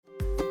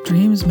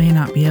Dreams may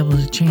not be able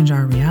to change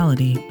our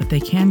reality, but they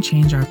can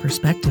change our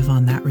perspective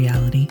on that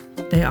reality.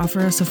 They offer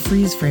us a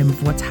freeze frame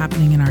of what's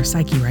happening in our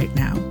psyche right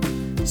now.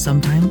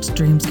 Sometimes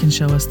dreams can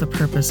show us the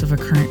purpose of a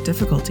current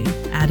difficulty,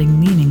 adding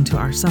meaning to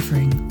our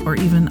suffering, or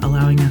even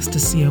allowing us to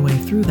see a way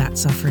through that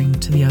suffering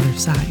to the other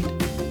side.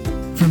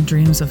 From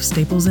dreams of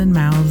staples in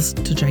mouths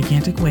to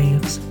gigantic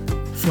waves,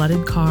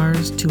 flooded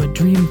cars to a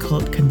dream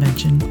cult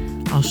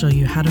convention, I'll show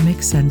you how to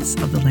make sense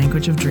of the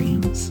language of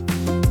dreams.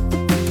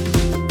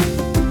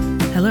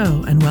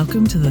 Hello, and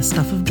welcome to The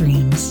Stuff of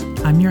Dreams.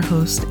 I'm your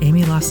host,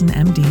 Amy Lawson,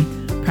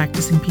 MD,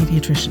 practicing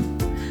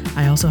pediatrician.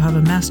 I also have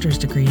a master's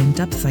degree in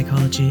depth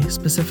psychology,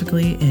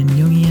 specifically in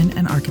Jungian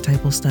and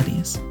archetypal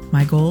studies.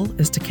 My goal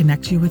is to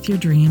connect you with your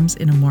dreams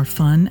in a more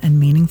fun and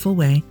meaningful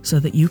way so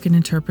that you can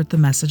interpret the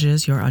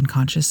messages your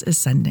unconscious is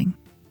sending.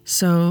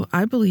 So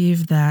I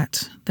believe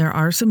that there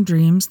are some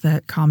dreams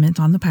that comment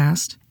on the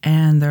past,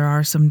 and there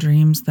are some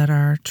dreams that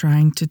are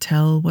trying to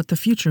tell what the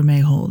future may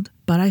hold.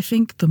 But I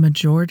think the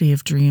majority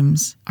of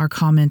dreams are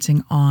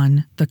commenting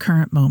on the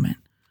current moment,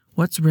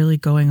 what's really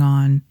going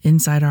on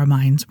inside our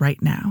minds right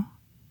now.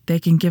 They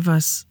can give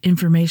us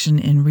information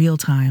in real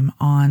time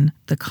on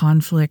the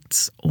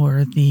conflicts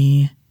or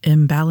the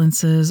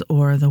imbalances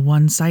or the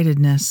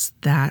one-sidedness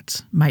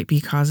that might be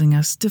causing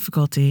us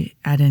difficulty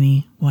at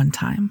any one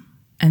time.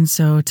 And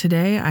so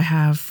today I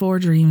have 4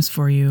 dreams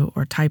for you,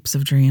 or types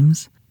of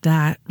dreams,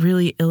 that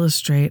really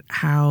illustrate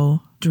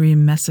how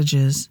dream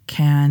messages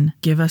can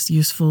give us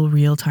useful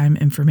real-time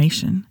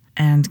information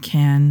and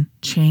can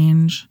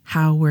change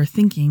how we're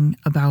thinking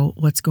about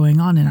what's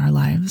going on in our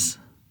lives.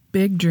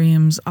 Big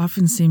dreams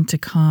often seem to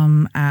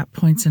come at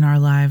points in our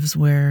lives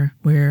where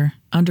we're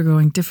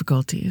undergoing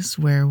difficulties,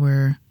 where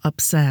we're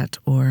upset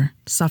or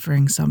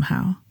suffering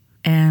somehow.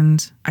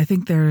 And I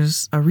think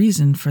there's a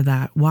reason for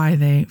that, why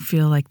they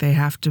feel like they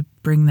have to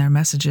bring their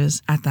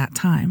messages at that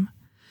time.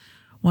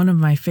 One of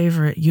my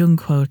favorite Jung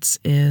quotes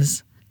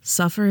is,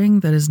 "Suffering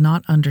that is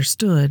not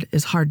understood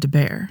is hard to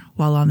bear,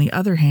 while on the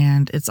other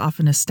hand, it's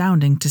often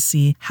astounding to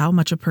see how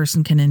much a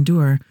person can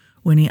endure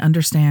when he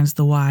understands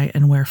the why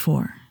and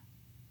wherefore."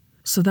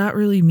 So that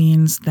really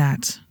means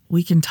that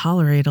we can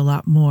tolerate a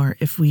lot more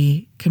if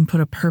we can put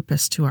a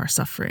purpose to our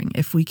suffering,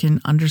 if we can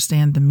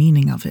understand the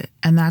meaning of it.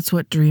 And that's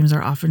what dreams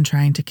are often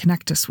trying to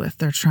connect us with.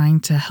 They're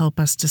trying to help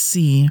us to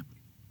see,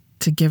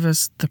 to give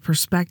us the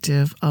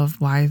perspective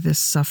of why this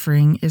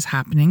suffering is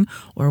happening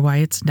or why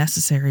it's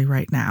necessary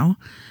right now.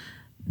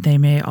 They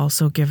may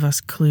also give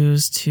us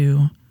clues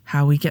to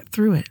how we get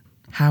through it,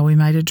 how we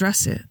might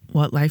address it,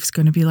 what life's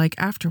going to be like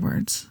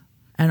afterwards.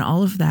 And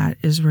all of that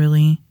is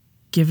really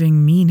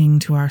giving meaning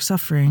to our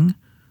suffering,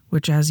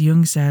 which, as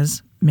Jung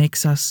says,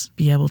 makes us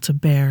be able to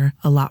bear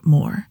a lot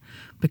more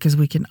because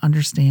we can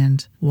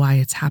understand why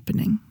it's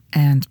happening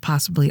and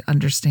possibly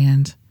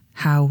understand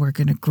how we're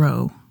going to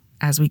grow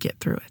as we get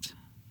through it.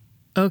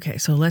 Okay,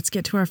 so let's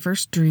get to our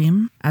first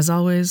dream. As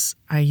always,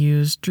 I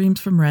use dreams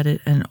from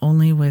Reddit and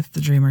only with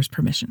the dreamer's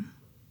permission.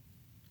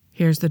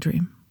 Here's the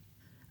dream.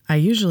 I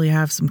usually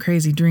have some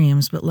crazy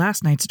dreams, but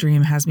last night's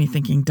dream has me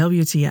thinking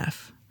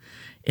WTF.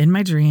 In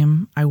my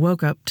dream, I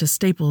woke up to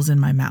staples in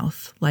my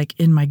mouth, like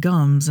in my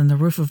gums and the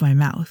roof of my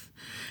mouth.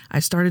 I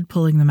started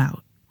pulling them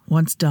out.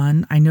 Once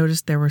done, I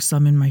noticed there were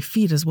some in my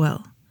feet as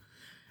well.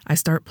 I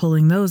start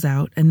pulling those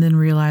out and then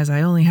realize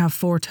I only have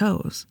 4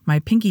 toes. My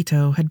pinky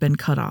toe had been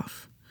cut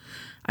off.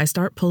 I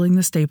start pulling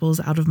the staples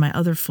out of my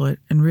other foot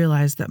and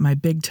realize that my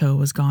big toe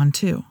was gone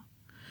too.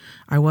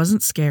 I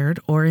wasn't scared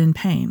or in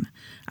pain.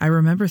 I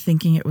remember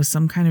thinking it was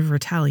some kind of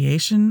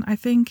retaliation, I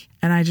think,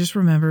 and I just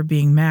remember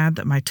being mad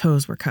that my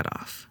toes were cut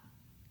off.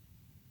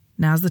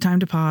 Now's the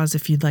time to pause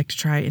if you'd like to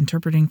try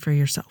interpreting for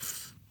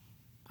yourself.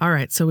 All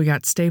right, so we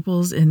got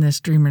staples in this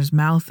dreamer's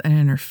mouth and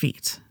in her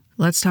feet.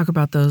 Let's talk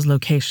about those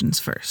locations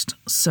first.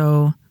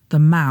 So the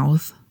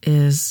mouth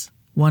is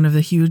one of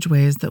the huge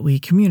ways that we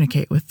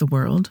communicate with the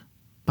world,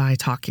 by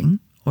talking,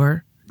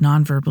 or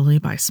non-verbally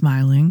by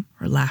smiling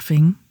or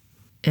laughing.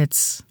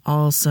 It's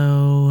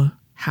also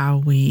how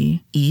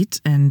we eat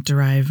and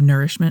derive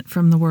nourishment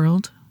from the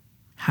world,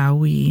 how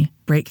we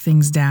break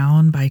things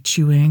down by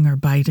chewing or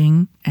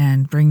biting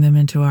and bring them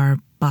into our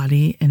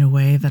body in a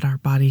way that our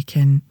body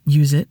can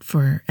use it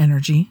for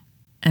energy.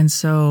 And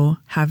so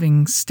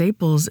having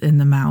staples in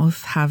the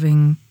mouth,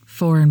 having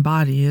foreign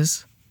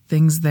bodies,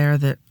 things there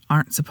that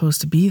aren't supposed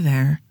to be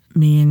there,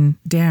 mean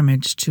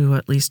damage to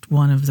at least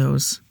one of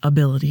those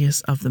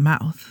abilities of the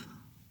mouth.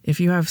 If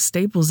you have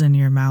staples in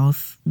your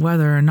mouth,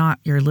 whether or not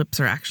your lips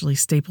are actually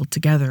stapled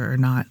together or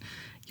not,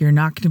 you're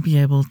not going to be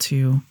able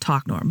to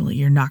talk normally.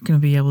 You're not going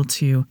to be able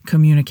to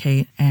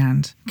communicate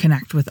and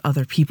connect with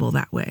other people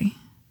that way.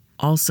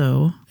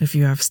 Also, if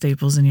you have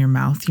staples in your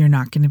mouth, you're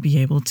not going to be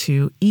able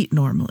to eat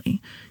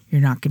normally. You're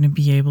not going to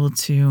be able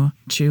to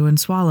chew and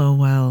swallow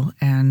well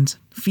and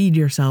feed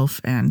yourself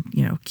and,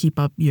 keep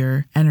up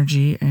your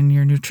energy and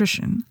your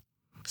nutrition.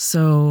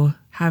 So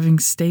having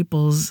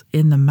staples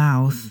in the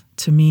mouth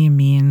to me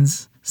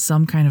means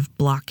some kind of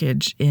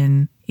blockage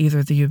in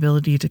either the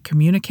ability to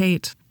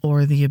communicate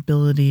or the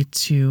ability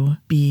to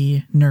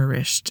be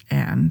nourished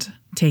and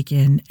take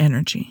in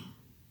energy.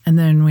 And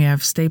then we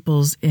have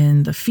staples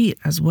in the feet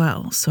as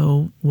well.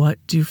 So what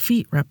do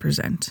feet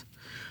represent?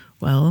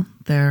 Well,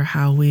 they're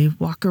how we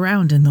walk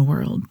around in the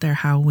world. They're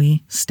how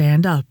we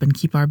stand up and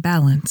keep our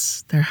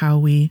balance. They're how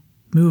we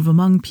move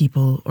among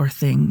people or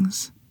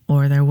things.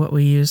 Or they're what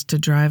we use to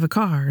drive a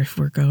car if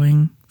we're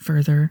going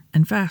further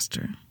and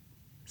faster.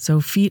 So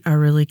feet are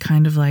really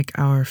kind of like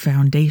our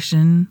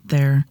foundation.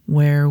 They're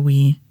where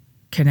we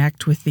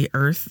connect with the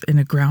earth in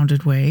a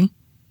grounded way.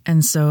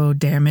 And so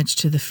damage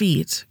to the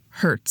feet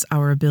hurts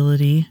our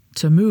ability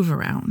to move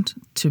around,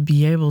 to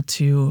be able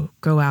to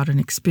go out and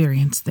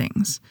experience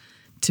things,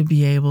 to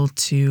be able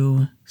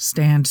to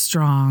stand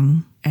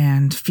strong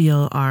and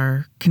feel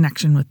our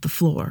connection with the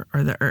floor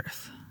or the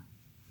earth.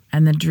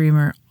 And the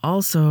dreamer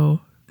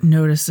also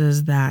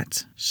notices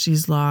that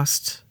she's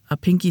lost a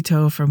pinky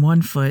toe from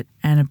one foot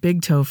and a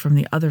big toe from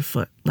the other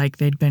foot, like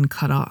they'd been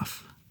cut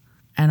off.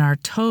 And our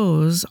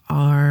toes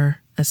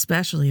are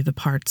especially the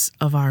parts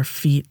of our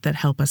feet that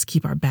help us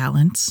keep our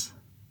balance.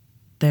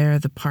 They're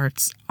the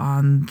parts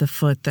on the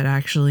foot that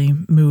actually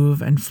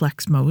move and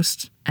flex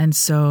most. And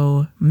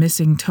so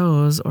missing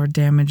toes or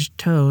damaged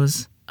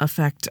toes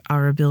affect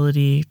our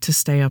ability to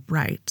stay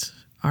upright,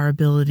 our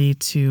ability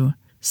to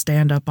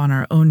stand up on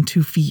our own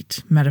 2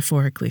 feet,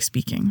 metaphorically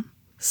speaking.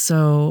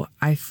 So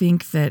I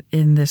think that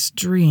in this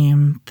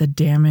dream, the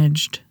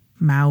damaged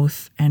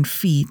mouth and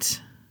feet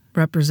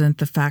represent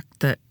the fact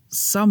that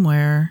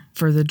somewhere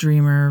for the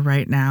dreamer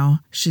right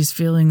now, she's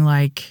feeling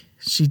like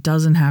she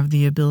doesn't have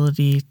the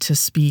ability to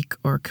speak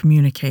or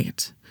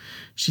communicate.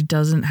 She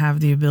doesn't have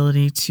the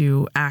ability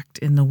to act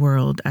in the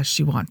world as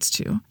she wants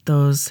to.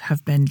 Those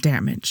have been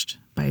damaged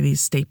by these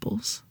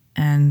staples.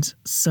 And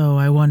so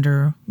I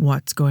wonder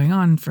what's going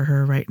on for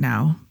her right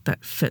now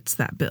that fits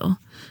that bill.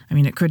 I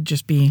mean, it could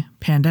just be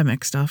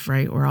pandemic stuff,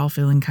 right? We're all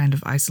feeling kind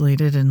of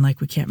isolated and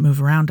like we can't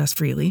move around as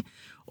freely.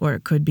 Or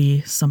it could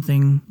be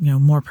something,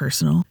 more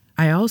personal.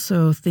 I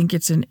also think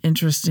it's an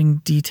interesting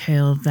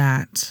detail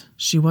that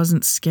she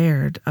wasn't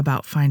scared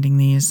about finding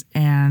these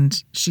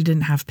and she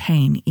didn't have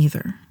pain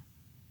either.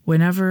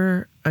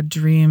 Whenever a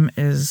dream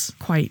is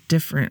quite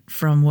different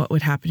from what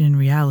would happen in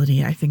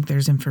reality, I think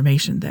there's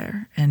information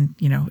there. And,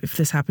 if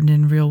this happened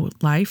in real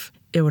life,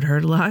 it would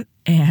hurt a lot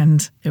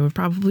and it would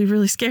probably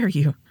really scare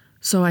you.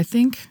 So I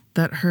think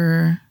that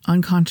her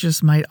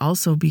unconscious might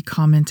also be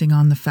commenting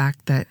on the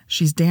fact that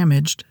she's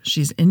damaged,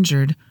 she's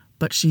injured,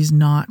 but she's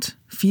not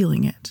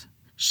feeling it.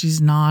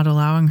 She's not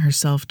allowing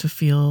herself to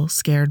feel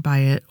scared by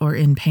it or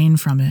in pain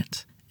from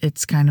it.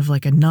 It's kind of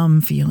like a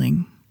numb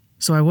feeling.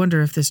 So I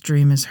wonder if this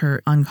dream is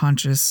her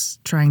unconscious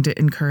trying to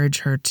encourage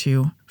her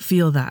to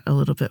feel that a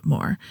little bit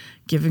more,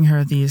 giving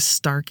her these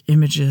stark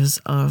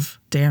images of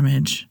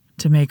damage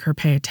to make her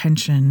pay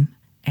attention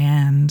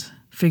and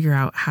figure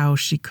out how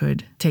she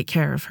could take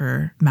care of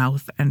her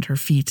mouth and her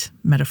feet,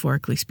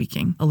 metaphorically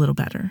speaking, a little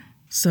better.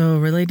 So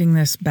relating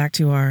this back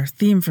to our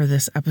theme for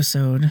this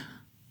episode,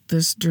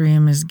 this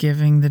dream is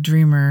giving the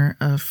dreamer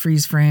a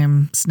freeze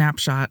frame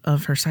snapshot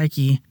of her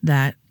psyche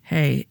that,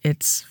 hey,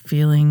 it's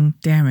feeling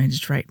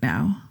damaged right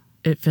now.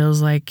 It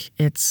feels like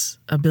its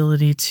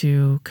ability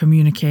to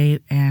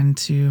communicate and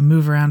to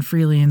move around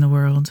freely in the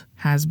world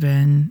has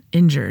been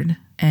injured.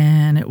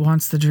 And it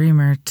wants the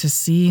dreamer to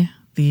see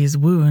these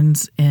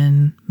wounds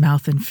in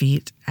mouth and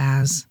feet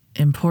as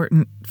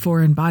important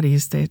foreign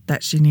bodies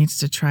that she needs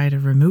to try to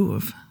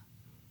remove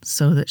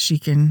so that she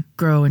can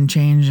grow and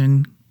change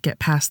and get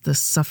past this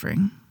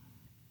suffering.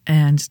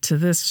 And to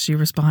this, she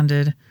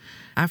responded,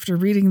 "After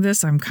reading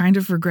this, I'm kind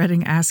of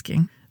regretting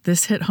asking.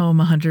 This hit home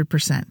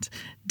 100%,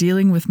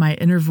 dealing with my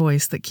inner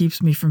voice that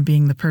keeps me from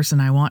being the person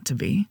I want to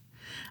be.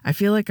 I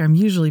feel like I'm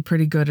usually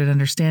pretty good at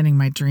understanding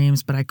my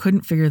dreams, but I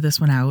couldn't figure this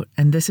one out,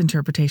 and this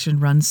interpretation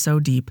runs so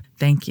deep.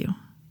 Thank you."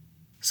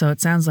 So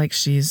it sounds like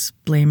she's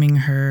blaming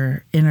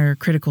her inner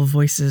critical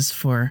voices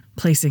for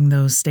placing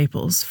those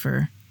staples,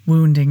 for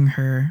wounding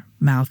her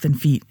mouth and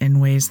feet in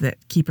ways that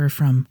keep her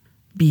from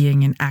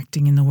being and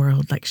acting in the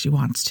world like she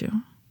wants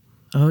to.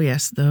 Oh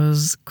yes,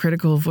 those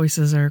critical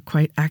voices are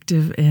quite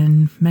active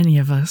in many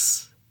of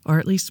us, or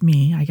at least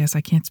me. I guess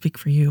I can't speak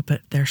for you,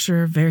 but they're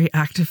sure very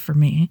active for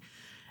me.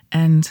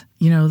 And,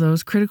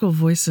 those critical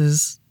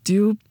voices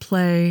do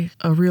play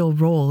a real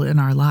role in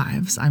our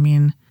lives. I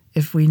mean,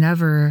 if we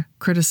never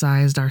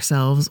criticized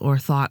ourselves or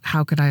thought,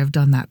 how could I have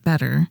done that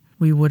better,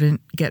 we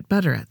wouldn't get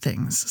better at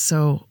things.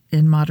 So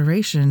in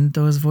moderation,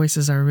 those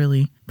voices are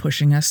really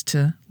pushing us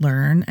to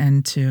learn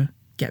and to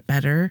get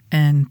better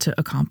and to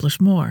accomplish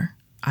more.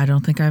 I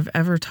don't think I've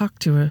ever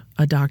talked to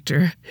a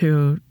doctor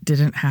who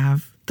didn't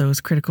have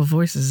those critical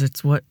voices.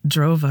 It's what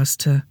drove us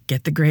to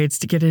get the grades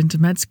to get into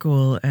med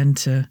school and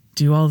to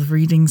do all the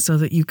reading so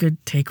that you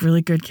could take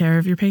really good care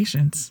of your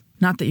patients.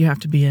 Not that you have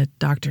to be a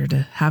doctor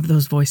to have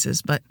those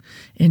voices, but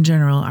in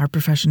general, our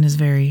profession is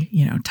very,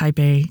 type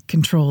A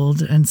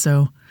controlled. And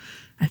so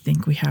I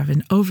think we have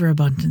an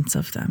overabundance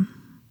of them.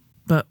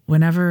 But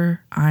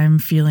whenever I'm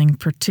feeling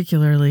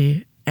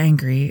particularly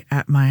angry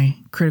at my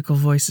critical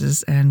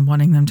voices and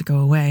wanting them to go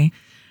away,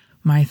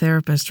 my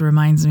therapist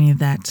reminds me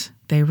that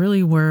they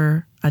really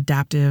were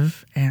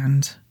adaptive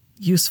and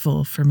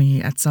useful for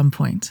me at some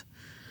point.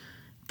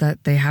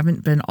 That they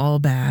haven't been all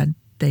bad.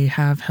 They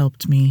have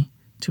helped me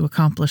to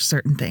accomplish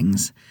certain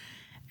things.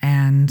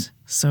 And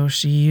so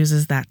she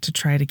uses that to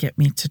try to get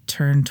me to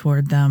turn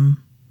toward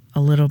them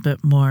a little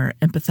bit more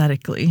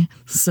empathetically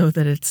so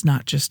that it's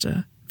not just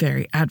a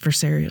very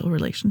adversarial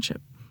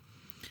relationship.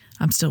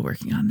 I'm still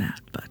working on that,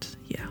 but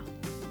yeah,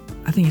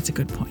 I think it's a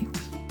good point.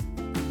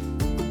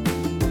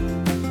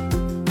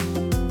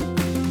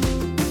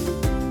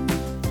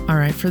 All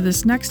right, for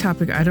this next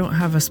topic, I don't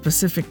have a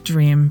specific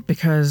dream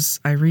because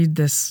I read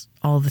this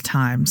all the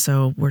time,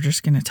 so we're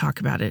just going to talk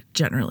about it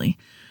generally.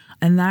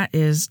 And that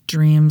is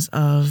dreams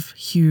of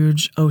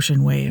huge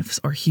ocean waves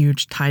or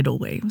huge tidal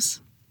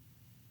waves.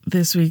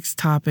 This week's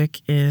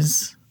topic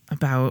is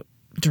about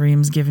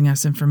dreams giving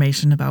us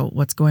information about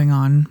what's going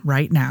on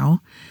right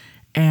now.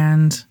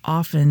 And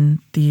often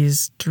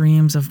these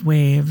dreams of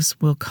waves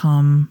will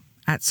come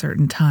at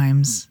certain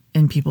times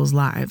in people's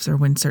lives or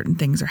when certain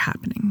things are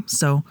happening.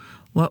 So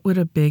what would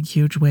a big,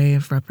 huge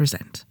wave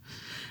represent?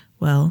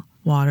 Well,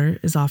 water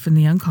is often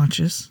the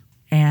unconscious.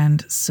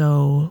 And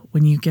so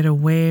when you get a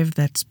wave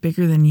that's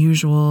bigger than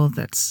usual,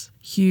 that's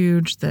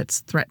huge, that's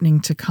threatening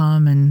to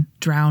come and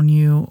drown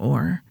you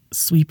or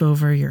sweep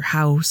over your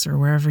house or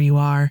wherever you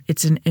are,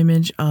 it's an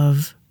image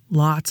of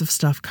lots of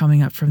stuff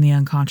coming up from the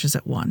unconscious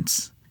at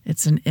once.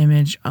 It's an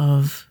image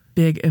of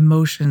big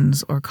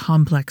emotions or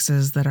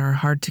complexes that are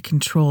hard to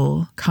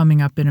control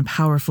coming up in a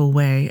powerful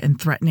way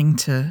and threatening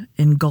to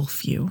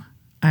engulf you.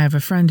 I have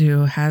a friend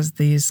who has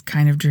these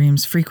kind of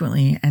dreams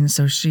frequently, and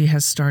so she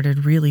has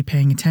started really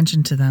paying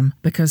attention to them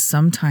because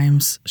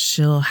sometimes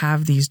she'll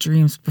have these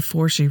dreams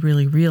before she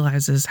really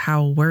realizes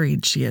how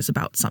worried she is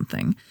about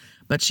something.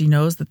 But she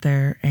knows that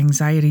they're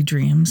anxiety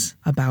dreams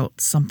about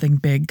something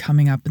big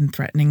coming up and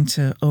threatening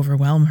to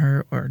overwhelm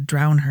her or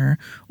drown her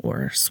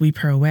or sweep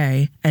her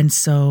away. And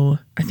so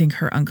I think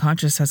her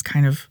unconscious has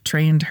kind of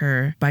trained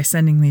her by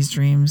sending these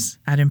dreams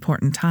at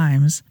important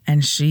times,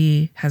 and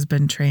she has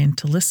been trained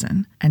to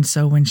listen. And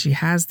so when she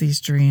has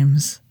these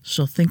dreams,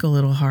 she'll think a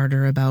little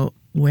harder about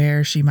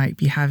where she might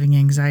be having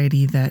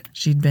anxiety that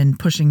she'd been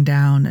pushing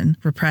down and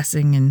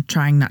repressing and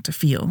trying not to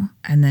feel.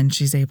 And then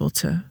she's able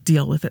to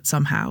deal with it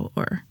somehow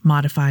or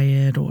modify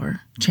it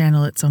or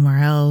channel it somewhere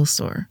else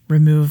or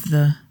remove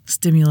the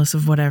stimulus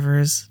of whatever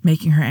is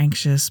making her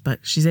anxious.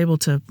 But she's able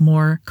to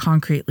more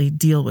concretely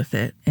deal with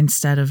it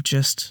instead of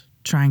just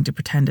trying to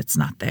pretend it's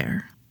not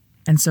there.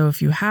 And so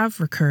if you have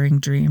recurring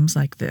dreams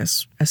like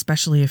this,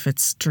 especially if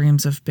it's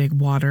dreams of big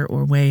water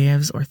or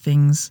waves or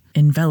things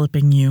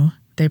enveloping you,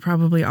 they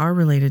probably are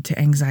related to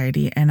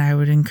anxiety, and I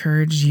would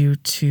encourage you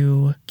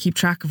to keep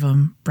track of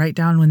them, write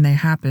down when they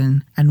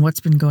happen and what's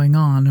been going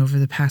on over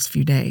the past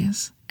few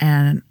days,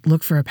 and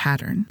look for a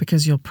pattern,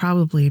 because you'll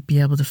probably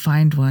be able to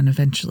find one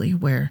eventually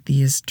where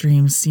these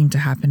dreams seem to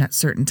happen at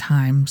certain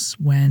times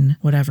when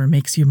whatever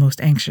makes you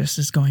most anxious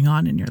is going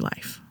on in your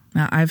life.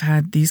 Now, I've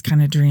had these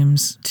kind of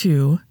dreams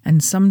too,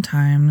 and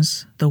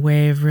sometimes the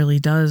wave really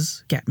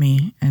does get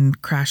me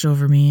and crash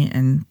over me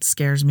and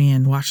scares me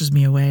and washes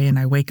me away, and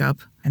I wake up,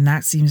 and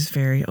that seems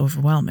very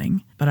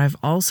overwhelming. But I've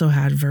also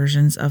had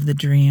versions of the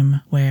dream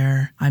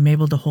where I'm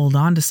able to hold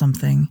on to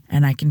something,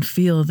 and I can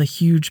feel the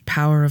huge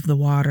power of the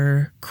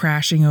water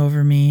crashing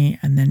over me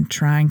and then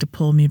trying to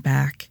pull me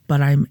back, but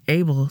I'm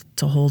able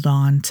to hold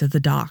on to the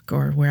dock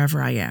or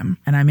wherever I am,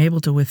 and I'm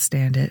able to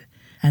withstand it,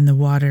 and the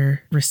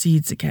water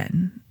recedes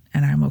again.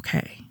 And I'm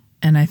okay.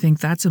 And I think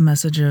that's a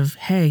message of,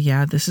 hey,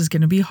 yeah, this is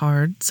going to be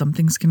hard.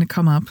 Something's going to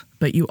come up,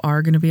 but you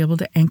are going to be able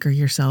to anchor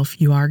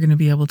yourself. You are going to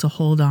be able to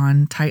hold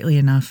on tightly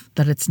enough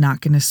that it's not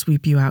going to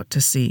sweep you out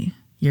to sea.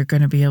 You're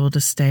going to be able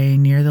to stay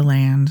near the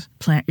land,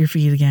 plant your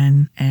feet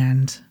again,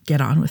 and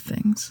get on with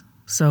things.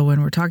 So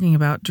when we're talking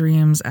about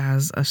dreams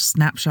as a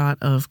snapshot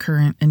of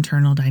current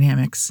internal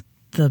dynamics,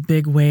 the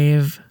big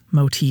wave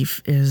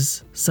motif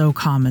is so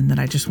common that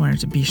I just wanted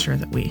to be sure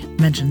that we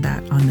mentioned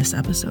that on this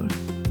episode.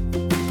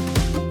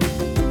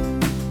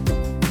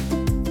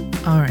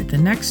 All right, the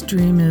next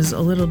dream is a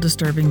little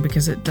disturbing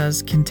because it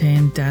does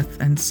contain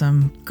death and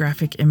some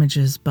graphic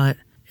images, but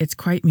it's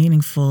quite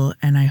meaningful,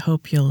 and I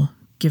hope you'll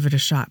give it a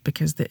shot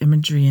because the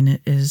imagery in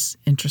it is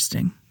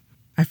interesting.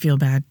 I feel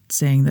bad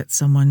saying that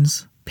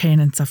someone's pain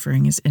and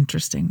suffering is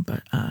interesting,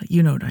 but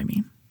you know what I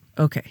mean.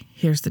 Okay,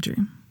 here's the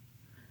dream.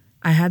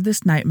 I had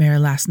this nightmare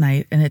last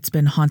night, and it's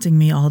been haunting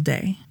me all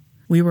day.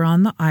 We were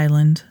on the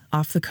island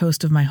off the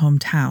coast of my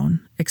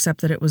hometown, except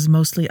that it was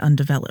mostly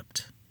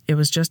undeveloped. It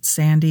was just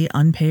sandy,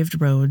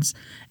 unpaved roads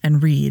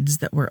and reeds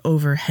that were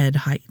over head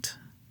height.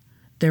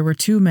 There were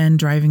 2 men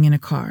driving in a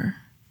car.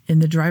 In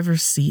the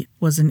driver's seat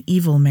was an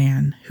evil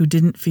man who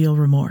didn't feel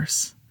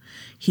remorse.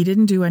 He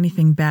didn't do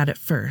anything bad at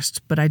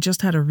first, but I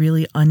just had a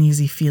really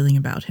uneasy feeling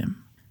about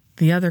him.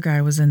 The other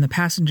guy was in the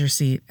passenger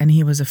seat, and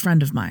he was a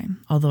friend of mine,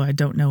 although I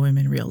don't know him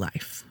in real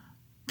life.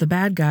 The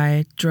bad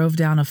guy drove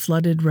down a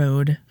flooded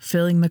road,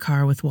 filling the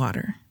car with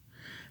water.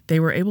 They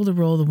were able to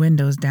roll the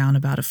windows down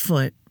about a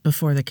foot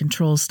before the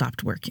controls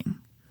stopped working.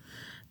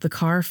 The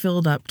car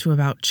filled up to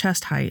about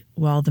chest height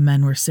while the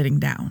men were sitting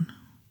down.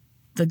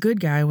 The good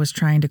guy was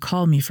trying to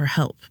call me for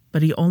help,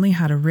 but he only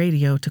had a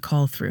radio to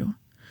call through.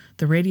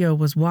 The radio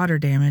was water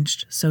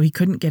damaged, so he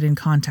couldn't get in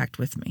contact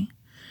with me.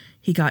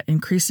 He got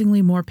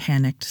increasingly more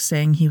panicked,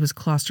 saying he was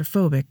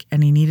claustrophobic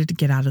and he needed to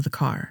get out of the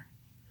car.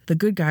 The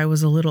good guy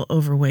was a little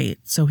overweight,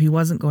 so he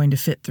wasn't going to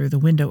fit through the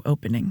window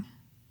opening.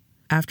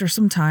 After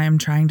some time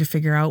trying to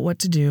figure out what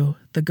to do,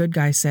 the good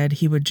guy said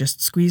he would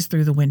just squeeze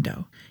through the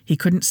window. He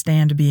couldn't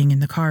stand being in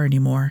the car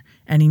anymore,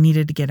 and he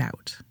needed to get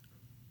out.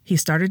 He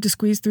started to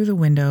squeeze through the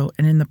window,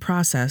 and in the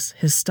process,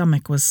 his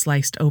stomach was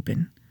sliced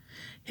open.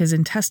 His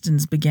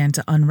intestines began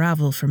to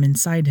unravel from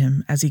inside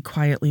him as he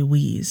quietly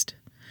wheezed.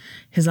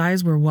 His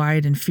eyes were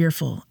wide and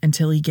fearful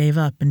until he gave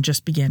up and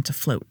just began to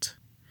float.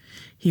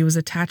 He was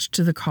attached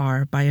to the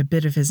car by a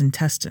bit of his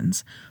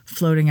intestines,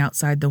 floating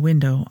outside the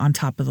window on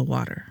top of the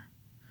water.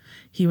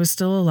 He was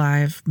still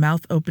alive,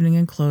 mouth opening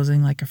and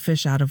closing like a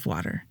fish out of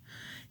water.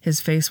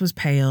 His face was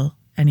pale,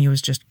 and he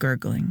was just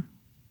gurgling.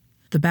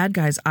 The bad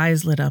guy's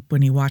eyes lit up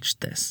when he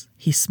watched this.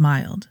 He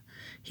smiled.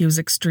 He was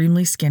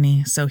extremely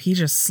skinny, so he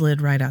just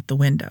slid right out the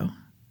window.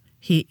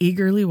 He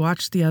eagerly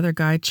watched the other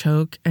guy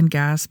choke and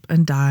gasp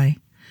and die.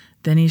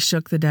 Then he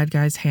shook the dead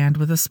guy's hand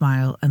with a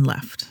smile and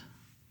left.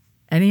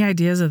 Any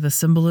ideas of the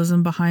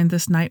symbolism behind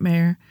this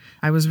nightmare?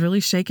 I was really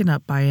shaken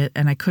up by it,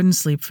 and I couldn't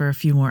sleep for a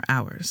few more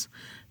hours.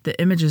 The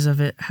images of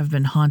it have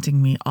been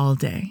haunting me all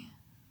day.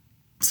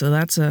 So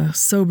that's a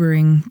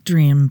sobering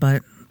dream,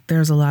 but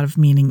there's a lot of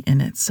meaning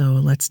in it, so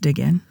let's dig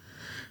in.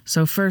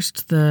 So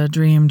first, the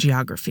dream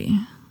geography.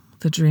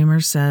 The dreamer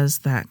says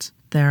that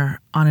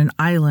they're on an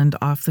island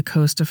off the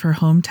coast of her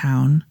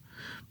hometown,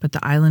 but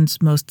the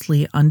island's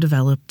mostly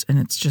undeveloped and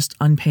it's just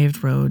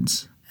unpaved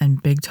roads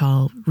and big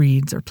tall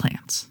reeds or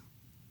plants.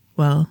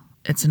 Well,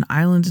 it's an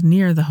island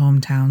near the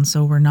hometown,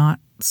 so we're not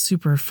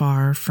super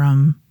far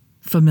from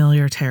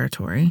familiar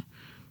territory.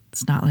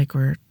 It's not like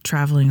we're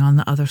traveling on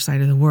the other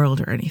side of the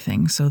world or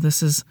anything, so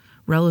this is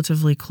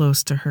relatively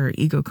close to her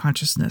ego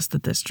consciousness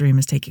that this dream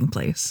is taking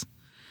place.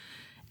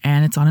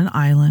 And it's on an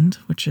island,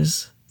 which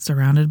is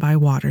surrounded by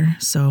water,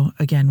 so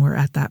again, we're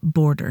at that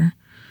border.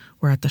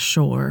 We're at the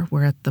shore.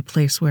 We're at the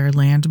place where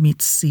land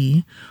meets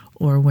sea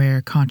or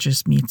where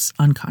conscious meets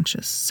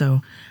unconscious.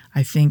 So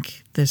I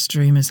think this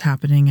dream is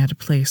happening at a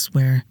place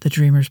where the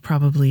dreamer's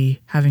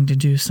probably having to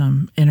do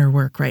some inner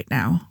work right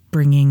now,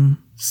 bringing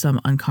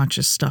some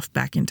unconscious stuff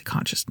back into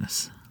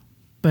consciousness.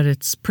 But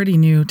it's pretty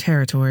new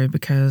territory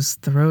because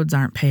the roads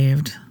aren't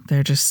paved.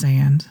 They're just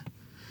sand.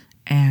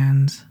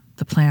 And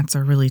the plants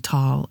are really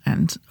tall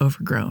and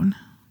overgrown.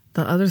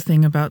 The other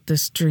thing about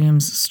this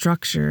dream's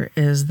structure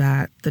is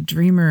that the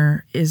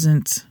dreamer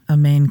isn't a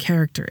main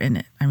character in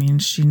it. I mean,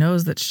 she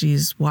knows that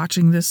she's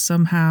watching this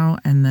somehow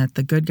and that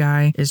the good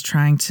guy is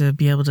trying to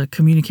be able to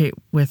communicate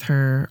with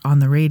her on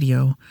the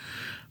radio,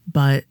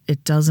 but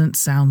it doesn't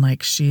sound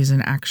like she's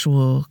an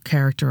actual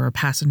character or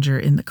passenger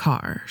in the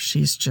car.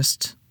 She's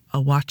just a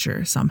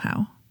watcher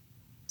somehow.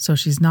 So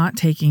she's not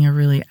taking a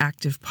really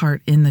active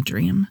part in the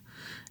dream,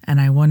 and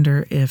I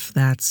wonder if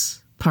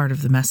that's part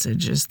of the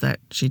message, is that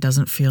she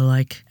doesn't feel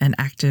like an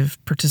active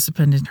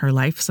participant in her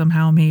life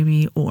somehow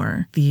maybe,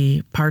 or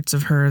the parts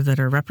of her that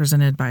are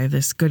represented by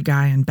this good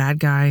guy and bad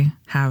guy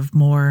have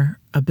more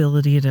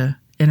ability to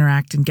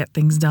interact and get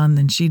things done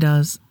than she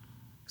does.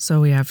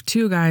 So we have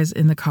two guys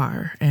in the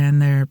car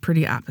and they're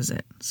pretty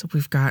opposite. So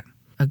we've got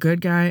a good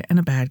guy and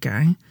a bad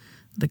guy.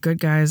 The good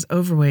guy is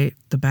overweight,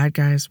 the bad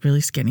guy is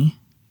really skinny.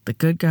 The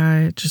good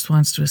guy just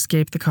wants to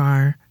escape the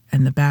car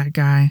and the bad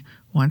guy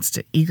wants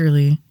to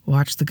eagerly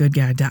watch the good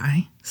guy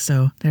die.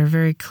 So they're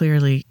very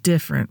clearly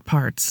different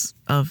parts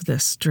of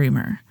this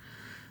dreamer.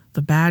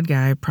 The bad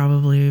guy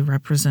probably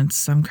represents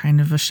some kind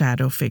of a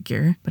shadow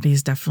figure, but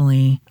he's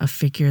definitely a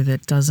figure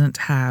that doesn't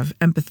have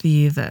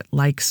empathy, that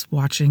likes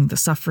watching the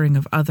suffering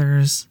of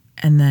others.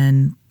 And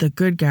then the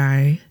good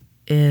guy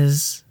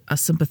is a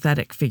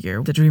sympathetic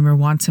figure. The dreamer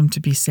wants him to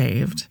be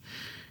saved.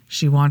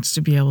 She wants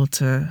to be able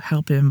to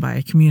help him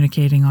by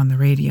communicating on the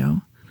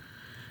radio.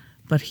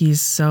 But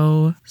he's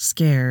so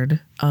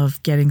scared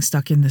of getting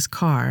stuck in this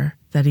car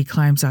that he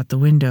climbs out the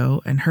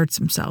window and hurts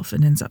himself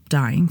and ends up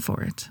dying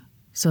for it.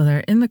 So they're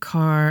in the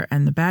car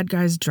and the bad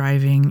guy's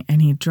driving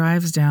and he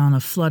drives down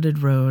a flooded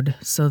road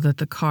so that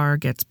the car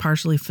gets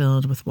partially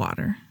filled with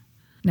water.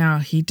 Now,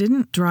 he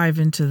didn't drive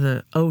into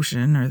the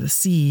ocean or the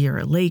sea or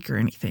a lake or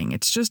anything.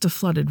 It's just a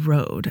flooded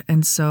road.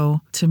 And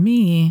so, to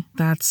me,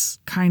 that's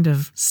kind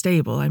of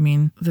stable. I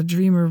mean, the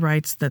dreamer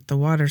writes that the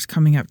water's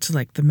coming up to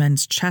like the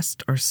men's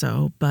chest or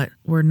so, but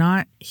we're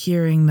not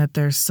hearing that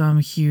there's some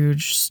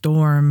huge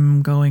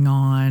storm going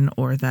on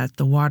or that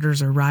the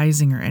waters are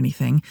rising or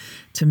anything.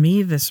 To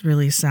me, this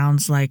really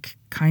sounds like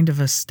kind of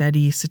a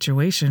steady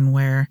situation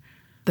where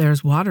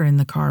there's water in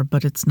the car,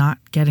 but it's not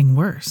getting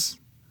worse.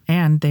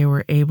 And they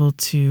were able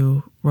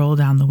to roll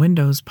down the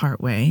windows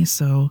partway,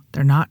 so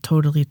they're not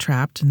totally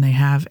trapped and they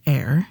have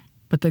air.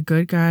 But the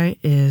good guy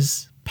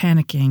is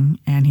panicking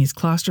and he's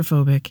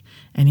claustrophobic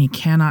and he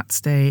cannot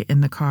stay in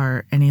the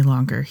car any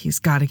longer. He's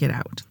got to get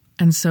out.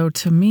 And so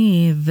to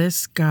me,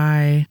 this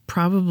guy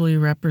probably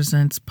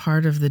represents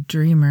part of the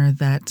dreamer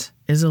that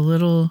is a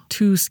little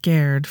too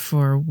scared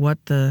for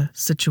what the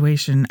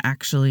situation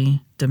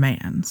actually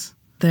demands.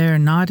 They're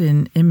not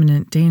in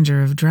imminent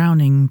danger of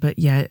drowning, but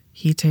yet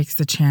he takes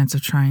the chance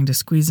of trying to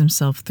squeeze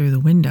himself through the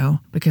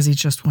window because he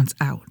just wants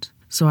out.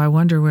 So I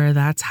wonder where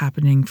that's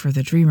happening for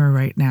the dreamer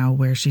right now,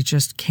 where she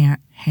just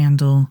can't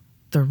handle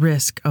the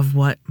risk of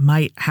what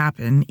might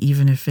happen,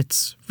 even if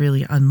it's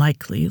really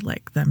unlikely,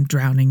 like them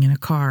drowning in a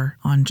car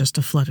on just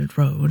a flooded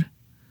road.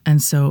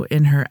 And so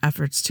in her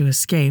efforts to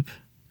escape,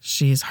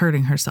 she's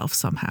hurting herself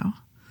somehow.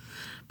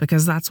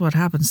 Because that's what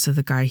happens to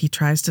the guy. He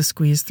tries to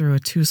squeeze through a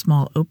too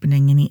small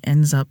opening and he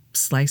ends up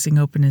slicing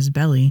open his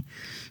belly.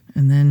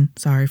 And then,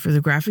 sorry for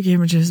the graphic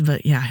images,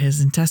 but yeah,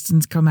 his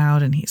intestines come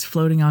out and he's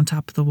floating on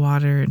top of the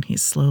water and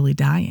he's slowly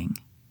dying.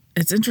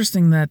 It's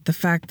interesting that the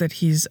fact that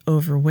he's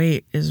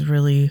overweight is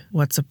really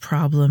what's a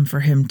problem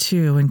for him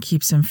too and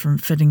keeps him from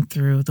fitting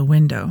through the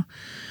window.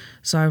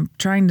 So I'm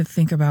trying to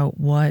think about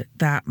what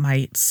that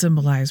might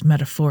symbolize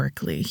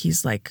metaphorically.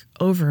 He's like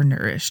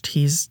overnourished.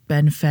 He's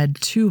been fed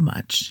too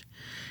much.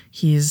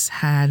 He's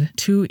had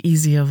too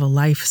easy of a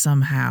life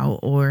somehow,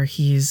 or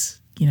he's,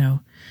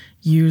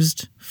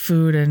 used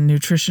food and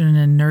nutrition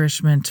and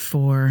nourishment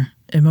for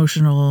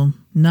emotional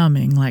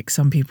numbing like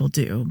some people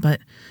do. But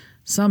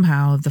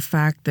somehow the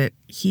fact that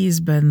he's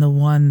been the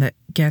one that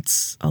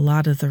gets a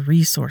lot of the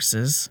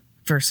resources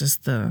versus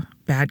the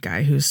bad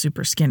guy who's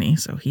super skinny,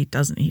 so he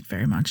doesn't eat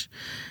very much,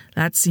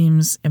 that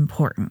seems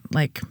important.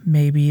 Like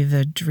maybe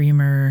the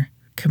dreamer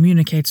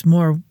communicates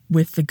more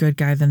with the good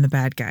guy than the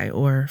bad guy,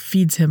 or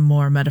feeds him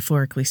more,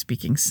 metaphorically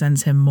speaking,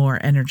 sends him more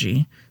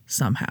energy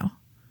somehow.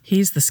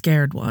 He's the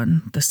scared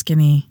one. The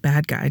skinny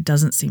bad guy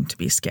doesn't seem to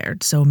be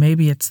scared. So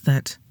maybe it's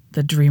that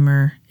the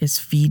dreamer is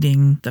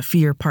feeding the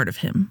fear part of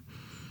him.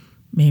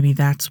 Maybe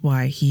that's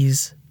why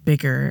he's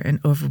bigger and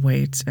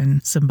overweight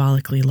and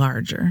symbolically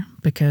larger,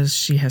 because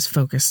she has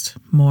focused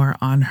more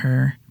on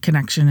her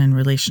connection and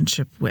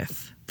relationship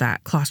with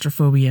that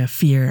claustrophobia,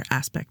 fear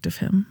aspect of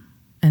him.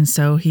 And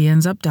so he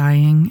ends up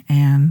dying,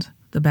 and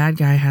the bad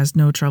guy has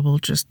no trouble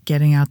just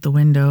getting out the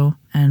window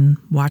and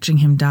watching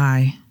him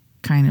die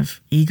kind of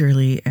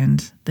eagerly,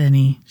 and then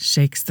he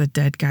shakes the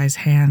dead guy's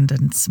hand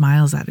and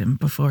smiles at him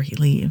before he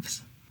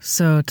leaves.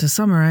 So to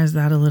summarize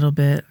that a little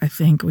bit, I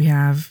think we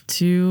have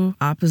two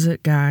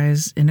opposite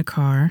guys in a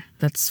car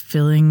that's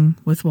filling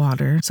with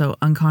water, so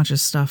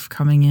unconscious stuff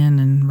coming in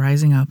and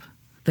rising up.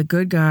 The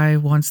good guy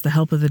wants the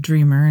help of the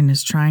dreamer and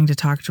is trying to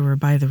talk to her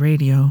by the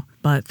radio,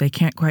 but they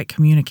can't quite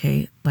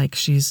communicate, like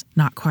she's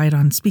not quite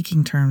on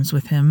speaking terms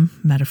with him,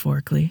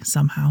 metaphorically,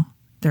 somehow.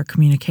 Their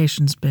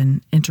communication's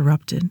been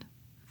interrupted.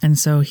 And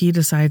so he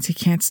decides he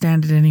can't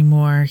stand it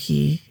anymore.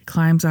 He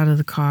climbs out of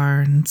the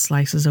car and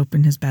slices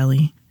open his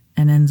belly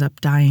and ends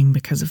up dying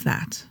because of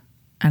that.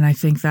 And I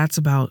think that's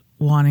about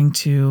wanting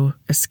to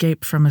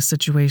escape from a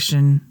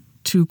situation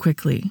too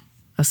quickly,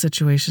 a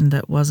situation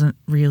that wasn't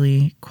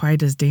really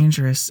quite as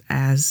dangerous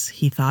as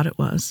he thought it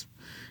was.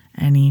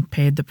 And he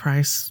paid the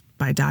price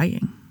by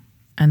dying.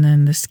 And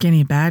then the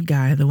skinny bad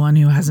guy, the one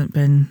who hasn't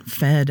been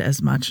fed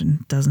as much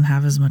and doesn't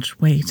have as much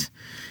weight,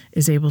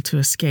 is able to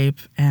escape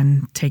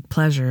and take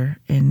pleasure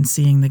in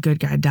seeing the good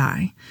guy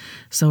die.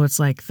 So it's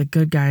like the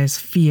good guy's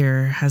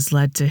fear has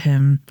led to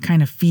him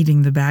kind of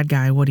feeding the bad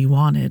guy what he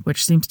wanted,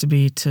 which seems to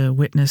be to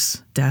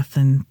witness death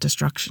and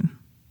destruction.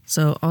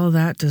 So all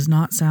that does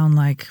not sound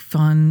like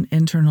fun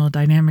internal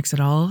dynamics at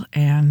all,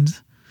 and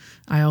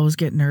I always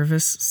get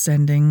nervous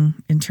sending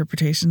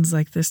interpretations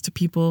like this to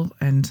people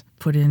and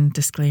put in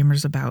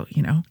disclaimers about,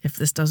 if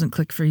this doesn't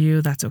click for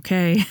you, that's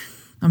okay.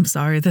 I'm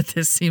sorry that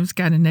this seems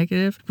kind of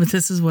negative, but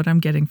this is what I'm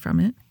getting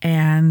from it.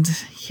 And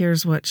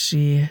here's what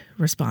she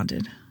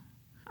responded.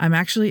 I'm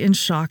actually in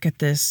shock at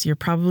this. You're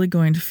probably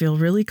going to feel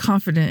really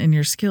confident in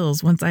your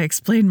skills once I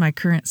explain my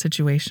current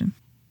situation.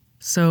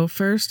 So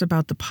first,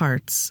 about the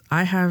parts.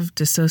 I have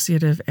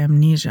dissociative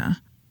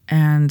amnesia.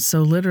 And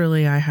so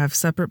literally I have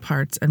separate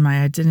parts and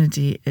my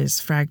identity is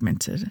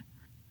fragmented.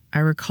 I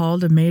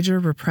recalled a major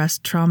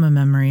repressed trauma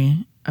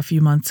memory a few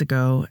months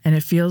ago, and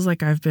it feels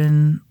like I've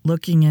been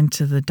looking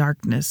into the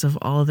darkness of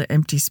all the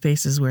empty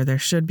spaces where there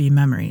should be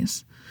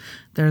memories.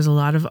 There's a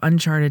lot of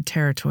uncharted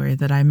territory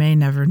that I may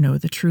never know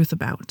the truth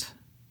about.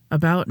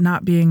 About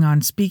not being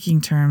on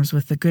speaking terms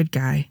with the good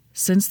guy.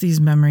 Since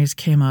these memories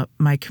came up,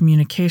 my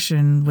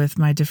communication with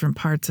my different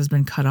parts has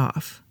been cut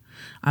off.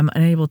 I'm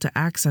unable to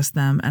access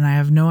them, and I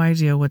have no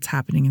idea what's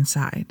happening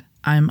inside.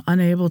 I'm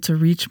unable to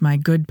reach my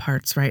good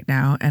parts right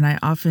now, and I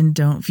often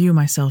don't view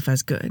myself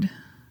as good.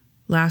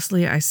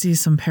 Lastly, I see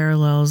some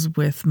parallels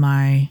with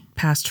my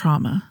past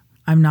trauma.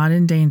 I'm not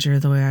in danger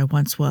the way I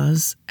once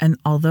was, and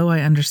although I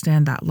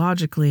understand that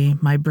logically,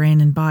 my brain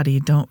and body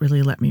don't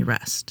really let me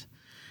rest.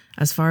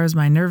 As far as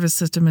my nervous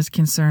system is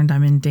concerned,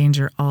 I'm in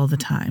danger all the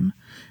time.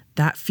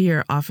 That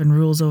fear often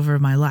rules over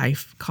my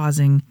life,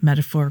 causing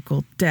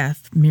metaphorical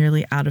death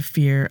merely out of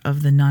fear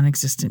of the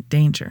non-existent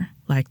danger,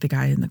 like the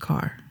guy in the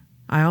car.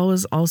 I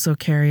always also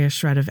carry a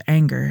shred of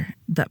anger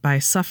that by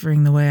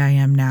suffering the way I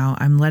am now,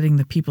 I'm letting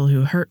the people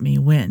who hurt me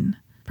win.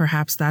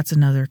 Perhaps that's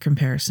another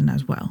comparison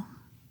as well.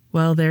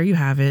 Well, there you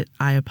have it.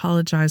 I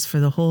apologize for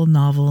the whole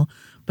novel,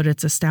 but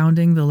it's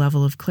astounding the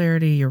level of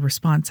clarity your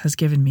response has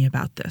given me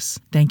about this.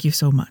 Thank you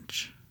so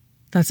much.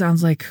 That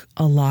sounds like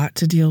a lot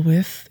to deal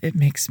with. It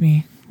makes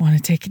me want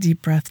to take a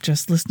deep breath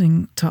just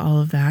listening to all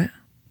of that.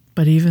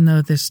 But even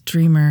though this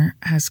dreamer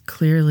has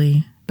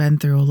clearly been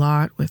through a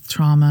lot with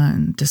trauma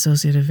and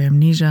dissociative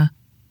amnesia,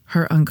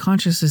 her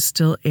unconscious is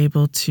still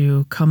able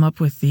to come up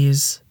with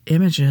these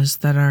images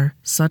that are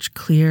such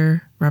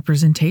clear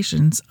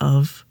representations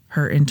of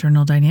her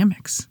internal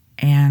dynamics.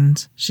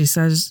 And she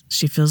says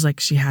she feels like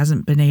she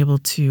hasn't been able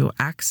to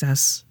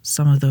access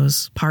some of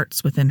those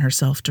parts within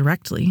herself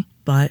directly,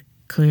 but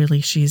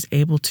clearly she's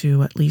able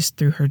to, at least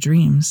through her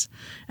dreams,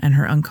 and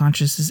her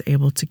unconscious is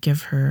able to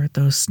give her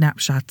those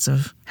snapshots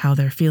of how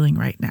they're feeling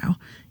right now,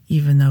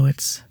 even though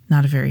it's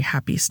not a very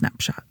happy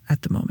snapshot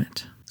at the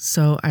moment.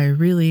 So I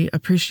really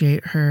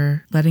appreciate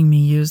her letting me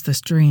use this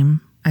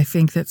dream. I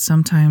think that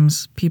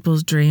sometimes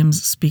people's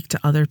dreams speak to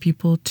other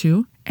people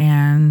too.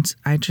 And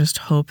I just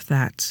hope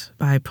that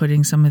by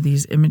putting some of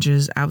these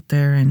images out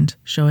there and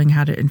showing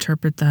how to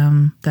interpret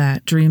them,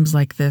 that dreams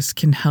like this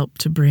can help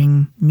to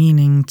bring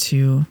meaning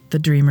to the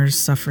dreamer's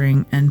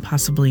suffering and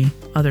possibly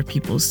other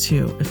people's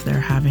too, if they're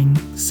having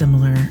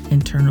similar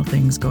internal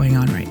things going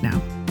on right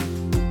now.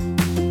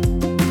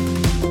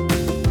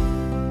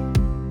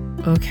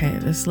 Okay,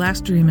 this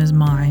last dream is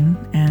mine,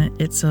 and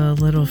it's a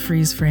little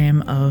freeze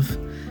frame of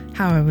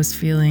how I was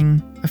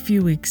feeling a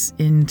few weeks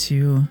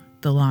into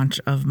the launch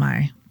of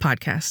my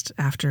podcast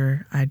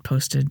after I'd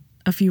posted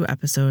a few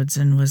episodes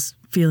and was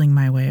feeling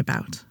my way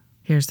about.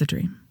 Here's the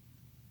dream.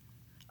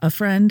 A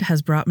friend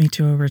has brought me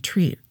to a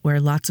retreat where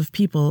lots of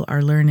people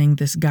are learning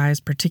this guy's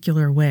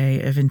particular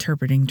way of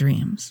interpreting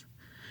dreams.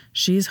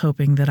 She's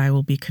hoping that I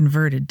will be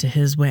converted to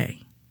his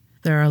way.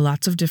 There are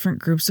lots of different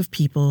groups of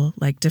people,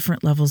 like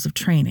different levels of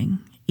training,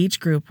 each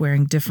group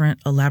wearing different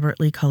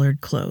elaborately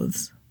colored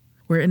clothes.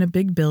 We're in a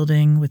big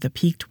building with a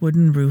peaked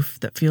wooden roof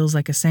that feels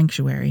like a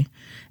sanctuary,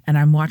 and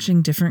I'm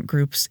watching different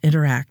groups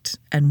interact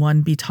and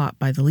one be taught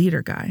by the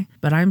leader guy,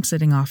 but I'm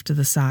sitting off to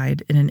the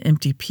side in an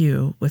empty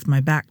pew with my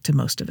back to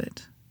most of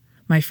it.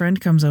 My friend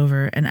comes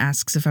over and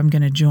asks if I'm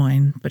going to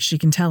join, but she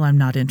can tell I'm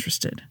not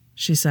interested.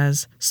 She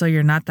says, "So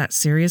you're not that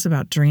serious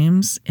about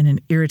dreams?" in an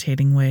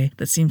irritating way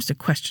that seems to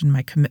question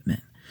my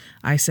commitment.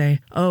 I say,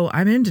 "Oh,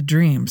 I'm into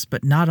dreams,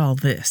 but not all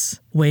this,"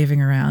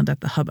 waving around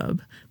at the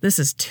hubbub. This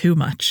is too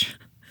much.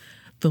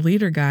 The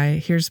leader guy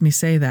hears me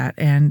say that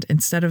and,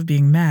 instead of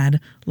being mad,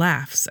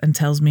 laughs and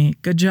tells me,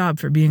 "Good job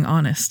for being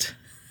honest."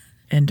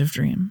 End of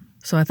dream.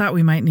 So I thought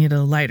we might need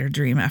a lighter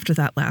dream after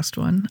that last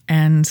one.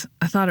 And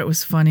I thought it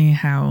was funny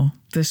how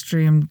this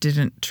dream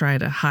didn't try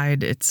to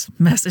hide its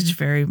message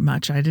very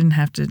much. I didn't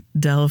have to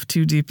delve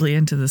too deeply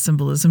into the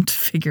symbolism to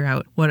figure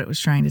out what it was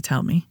trying to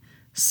tell me.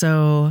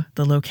 So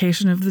the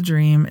location of the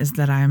dream is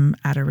that I'm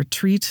at a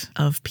retreat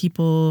of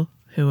people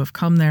who have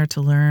come there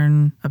to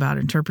learn about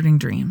interpreting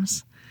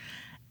dreams.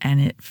 And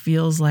it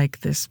feels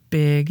like this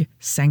big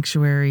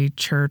sanctuary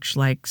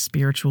church-like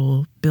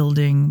spiritual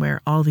building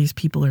where all these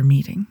people are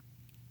meeting.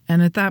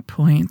 And at that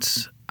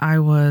point, I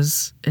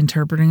was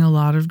interpreting a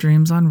lot of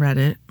dreams on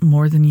Reddit,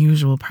 more than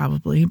usual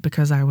probably,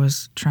 because I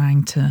was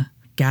trying to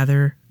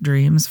gather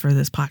dreams for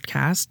this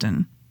podcast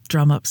and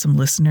drum up some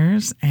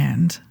listeners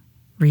and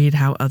read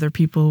how other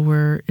people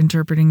were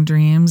interpreting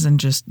dreams and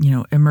just,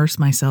 immerse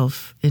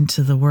myself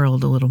into the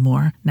world a little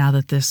more now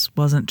that this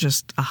wasn't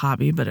just a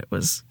hobby, but it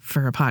was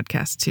for a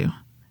podcast too.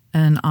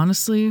 And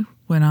honestly,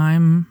 when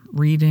I'm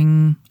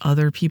reading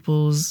other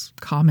people's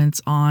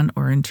comments on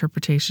or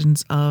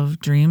interpretations of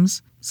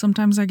dreams,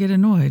 sometimes I get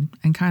annoyed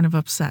and kind of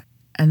upset.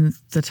 And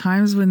the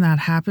times when that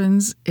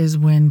happens is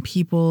when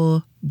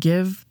people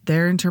give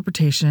their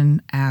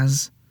interpretation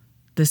as,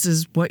 "This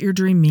is what your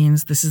dream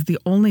means. This is the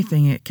only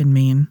thing it can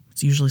mean."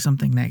 It's usually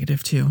something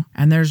negative too.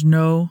 And there's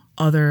no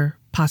other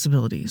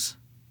possibilities.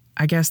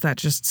 I guess that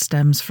just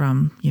stems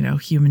from,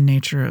 human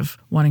nature of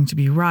wanting to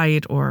be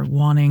right or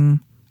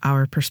wanting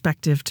our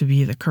perspective to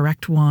be the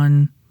correct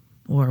one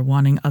or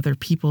wanting other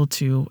people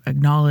to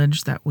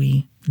acknowledge that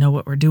we know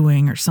what we're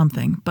doing or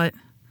something. But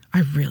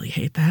I really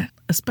hate that,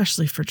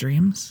 especially for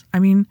dreams. I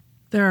mean,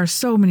 there are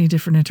so many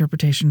different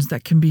interpretations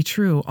that can be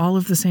true, all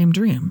of the same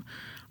dream.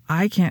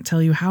 I can't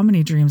tell you how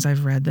many dreams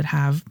I've read that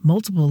have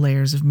multiple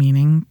layers of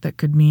meaning that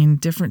could mean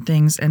different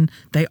things, and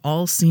they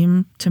all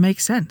seem to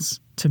make sense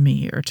to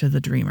me or to the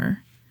dreamer.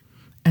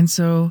 And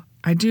so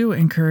I do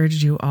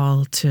encourage you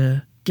all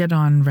to get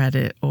on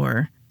Reddit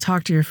or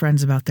talk to your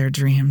friends about their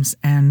dreams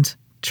and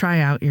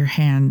try out your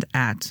hand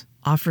at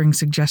offering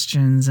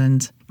suggestions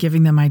and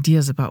giving them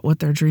ideas about what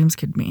their dreams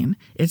could mean.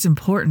 It's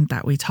important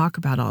that we talk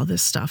about all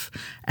this stuff,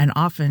 and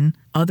often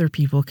other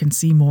people can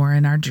see more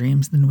in our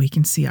dreams than we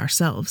can see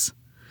ourselves.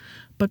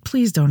 But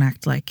please don't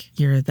act like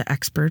you're the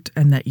expert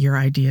and that your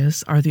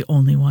ideas are the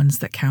only ones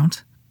that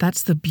count.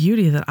 That's the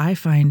beauty that I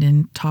find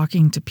in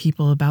talking to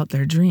people about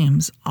their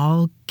dreams.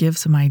 I'll give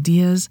some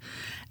ideas,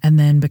 and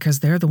then because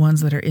they're the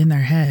ones that are in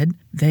their head,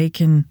 they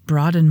can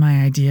broaden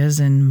my ideas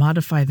and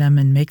modify them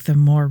and make them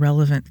more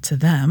relevant to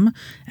them.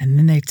 And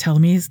then they tell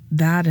me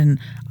that, and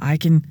I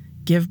can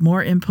give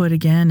more input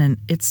again, and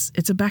it's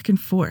a back and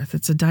forth.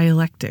 It's a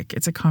dialectic.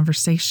 It's a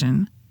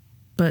conversation.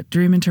 But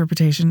dream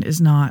interpretation is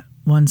not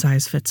one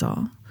size fits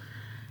all.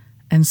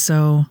 And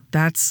so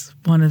that's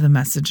one of the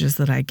messages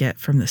that I get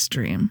from this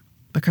dream,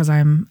 because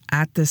I'm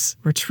at this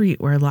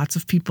retreat where lots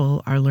of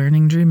people are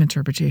learning dream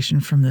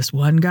interpretation from this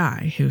one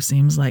guy who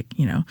seems like,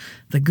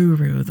 the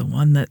guru, the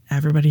one that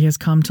everybody has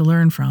come to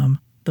learn from,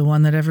 the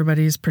one that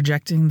everybody's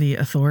projecting the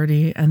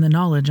authority and the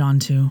knowledge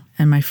onto.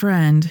 And my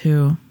friend,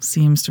 who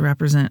seems to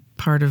represent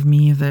part of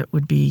me that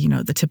would be,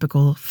 the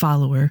typical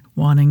follower,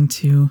 wanting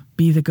to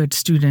be the good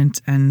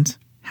student and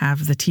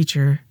have the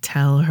teacher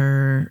tell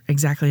her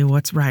exactly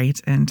what's right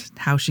and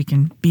how she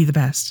can be the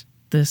best.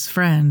 This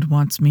friend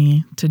wants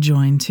me to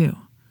join too.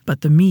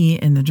 But the me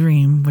in the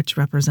dream, which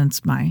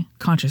represents my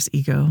conscious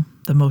ego,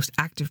 the most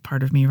active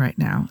part of me right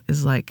now,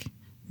 is like,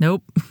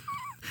 nope,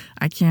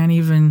 I can't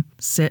even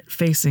sit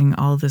facing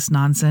all this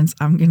nonsense.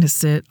 I'm going to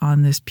sit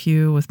on this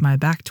pew with my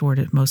back toward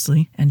it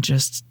mostly and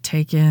just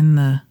take in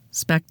the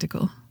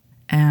spectacle.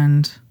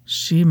 And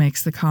she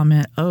makes the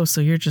comment, oh,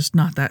 so you're just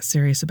not that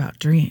serious about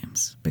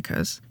dreams,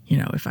 because,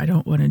 if I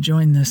don't want to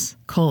join this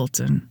cult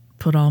and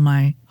put all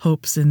my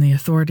hopes in the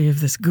authority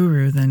of this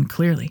guru, then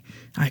clearly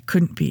I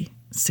couldn't be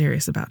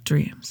serious about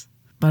dreams.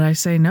 But I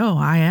say, no,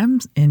 I am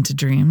into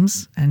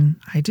dreams, and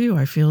I do.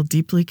 I feel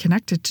deeply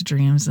connected to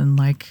dreams and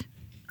like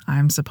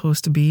I'm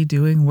supposed to be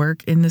doing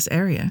work in this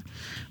area.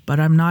 But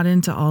I'm not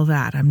into all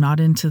that. I'm not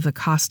into the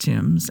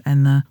costumes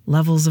and the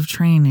levels of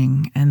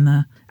training and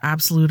the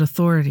absolute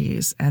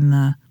authorities and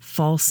the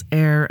false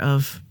air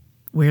of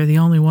we're the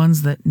only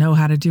ones that know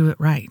how to do it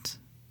right.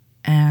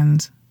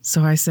 And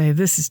so I say,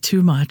 this is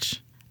too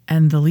much.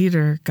 And the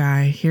leader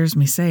guy hears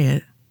me say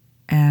it,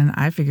 and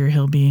I figure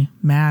he'll be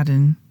mad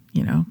and,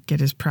 get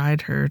his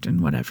pride hurt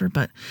and whatever.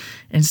 But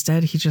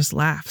instead, he just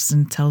laughs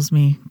and tells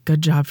me,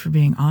 good job for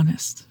being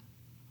honest.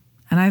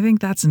 And I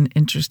think that's an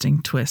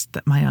interesting twist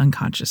that my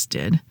unconscious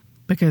did,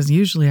 because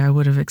usually I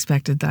would have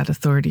expected that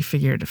authority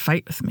figure to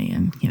fight with me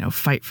and,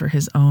 fight for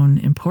his own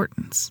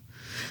importance.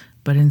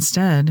 But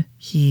instead,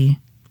 he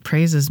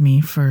praises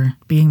me for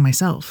being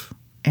myself.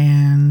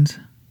 And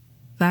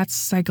that's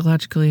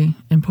psychologically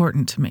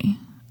important to me.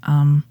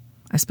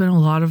 I spent a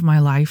lot of my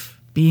life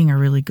being a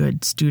really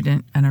good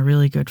student and a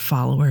really good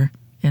follower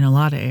in a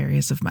lot of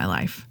areas of my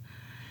life,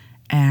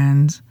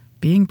 and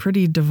being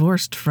pretty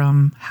divorced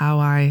from how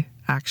I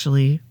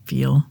actually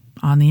feel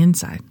on the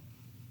inside.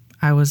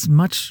 I was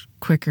much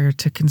quicker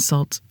to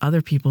consult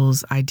other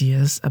people's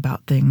ideas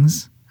about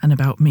things and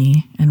about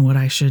me and what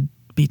I should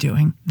be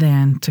doing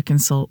than to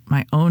consult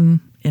my own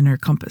inner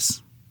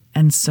compass.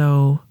 And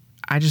so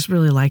I just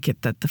really like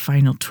it that the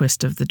final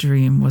twist of the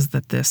dream was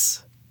that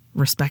this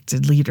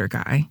respected leader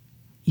guy,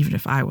 even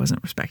if I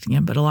wasn't respecting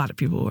him, but a lot of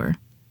people were,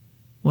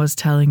 was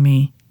telling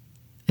me,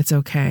 it's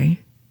okay,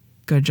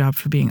 good job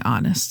for being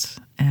honest.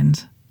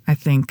 And I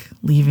think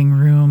leaving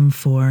room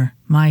for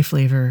my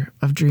flavor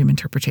of dream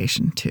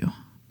interpretation too.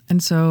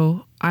 And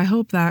so I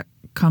hope that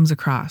comes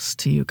across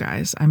to you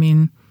guys. I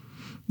mean,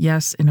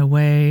 yes, in a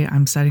way,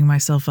 I'm setting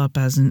myself up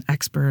as an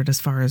expert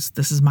as far as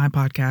this is my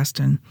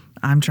podcast and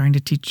I'm trying to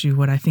teach you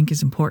what I think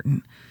is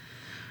important.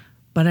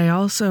 But I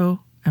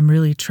also am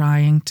really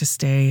trying to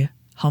stay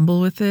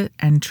humble with it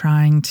and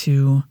trying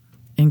to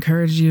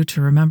encourage you to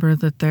remember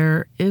that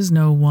there is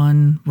no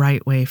one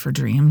right way for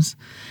dreams,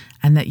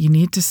 and that you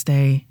need to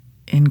stay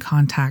in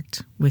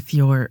contact with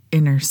your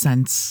inner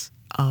sense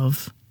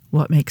of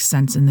what makes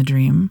sense in the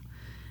dream.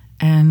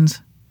 And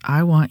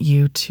I want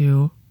you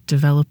to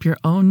develop your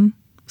own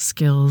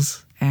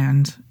skills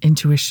and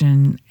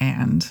intuition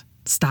and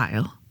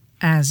style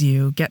as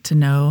you get to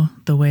know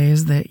the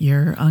ways that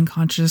your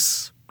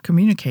unconscious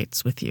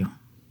communicates with you.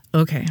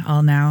 Okay,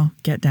 I'll now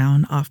get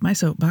down off my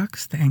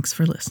soapbox. Thanks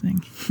for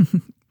listening.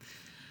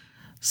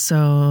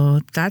 So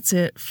that's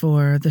it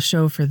for the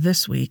show for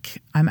this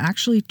week. I'm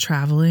actually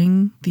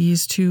traveling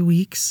these 2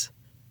 weeks.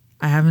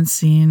 I haven't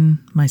seen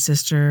my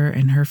sister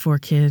and her 4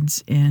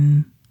 kids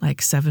in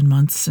like 7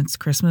 months since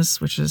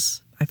Christmas, which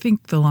is, I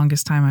think, the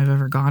longest time I've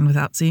ever gone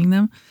without seeing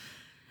them.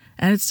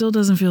 And it still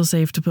doesn't feel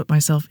safe to put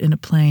myself in a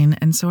plane.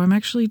 And so I'm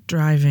actually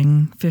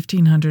driving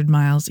 1,500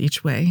 miles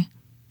each way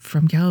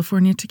from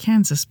California to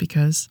Kansas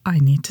because I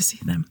need to see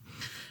them.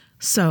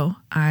 So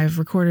I've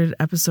recorded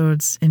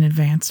episodes in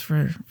advance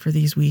for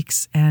these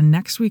weeks, and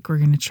next week we're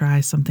going to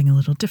try something a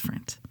little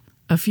different.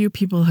 A few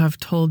people have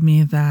told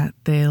me that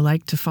they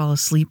like to fall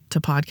asleep to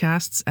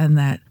podcasts and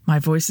that my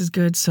voice is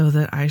good, so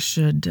that I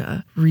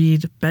should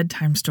read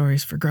bedtime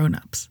stories for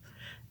grown-ups.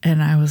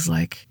 And I was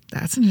like,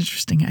 that's an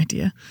interesting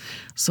idea.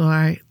 So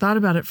I thought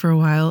about it for a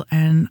while,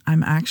 and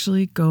I'm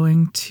actually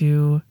going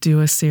to do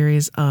a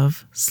series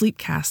of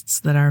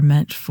sleepcasts that are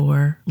meant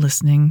for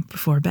listening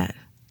before bed.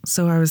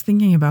 So I was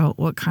thinking about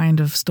what kind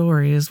of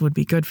stories would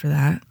be good for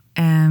that,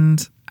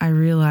 and I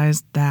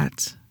realized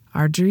that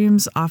our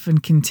dreams often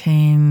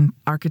contain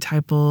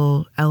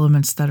archetypal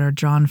elements that are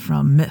drawn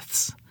from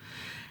myths.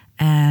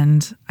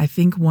 And I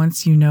think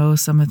once you know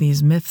some of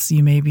these myths,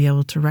 you may be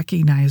able to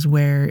recognize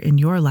where in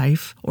your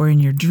life or in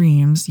your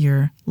dreams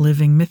you're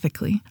living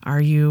mythically. Are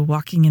you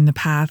walking in the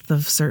path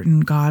of certain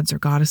gods or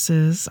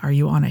goddesses? Are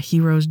you on a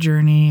hero's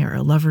journey or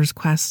a lover's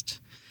quest?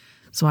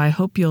 So I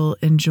hope you'll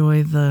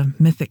enjoy the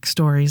mythic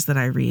stories that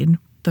I read.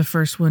 The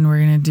first one we're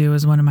going to do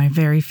is one of my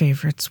very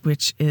favorites,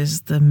 which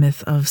is the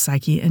myth of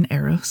Psyche and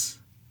Eros.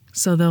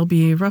 So there'll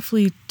be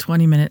roughly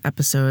 20-minute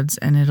episodes,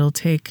 and it'll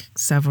take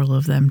several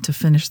of them to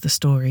finish the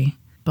story.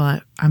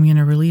 But I'm going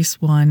to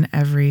release one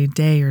every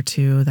day or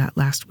two that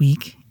last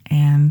week,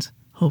 and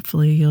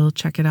hopefully you'll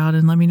check it out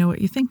and let me know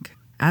what you think.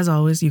 As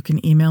always, you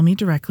can email me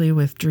directly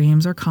with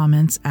dreams or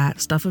comments at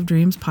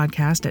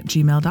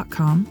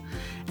stuffofdreamspodcast@gmail.com,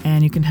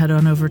 and you can head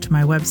on over to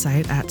my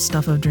website at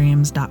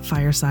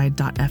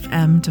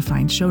stuffofdreams.fireside.fm to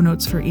find show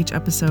notes for each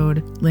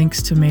episode,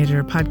 links to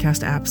major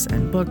podcast apps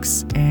and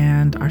books,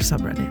 and our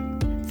subreddit.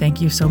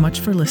 Thank you so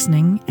much for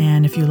listening,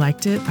 and if you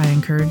liked it, I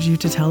encourage you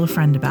to tell a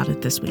friend about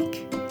it this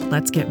week.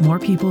 Let's get more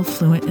people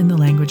fluent in the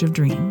language of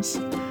dreams.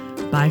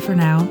 Bye for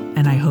now,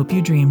 and I hope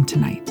you dream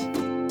tonight.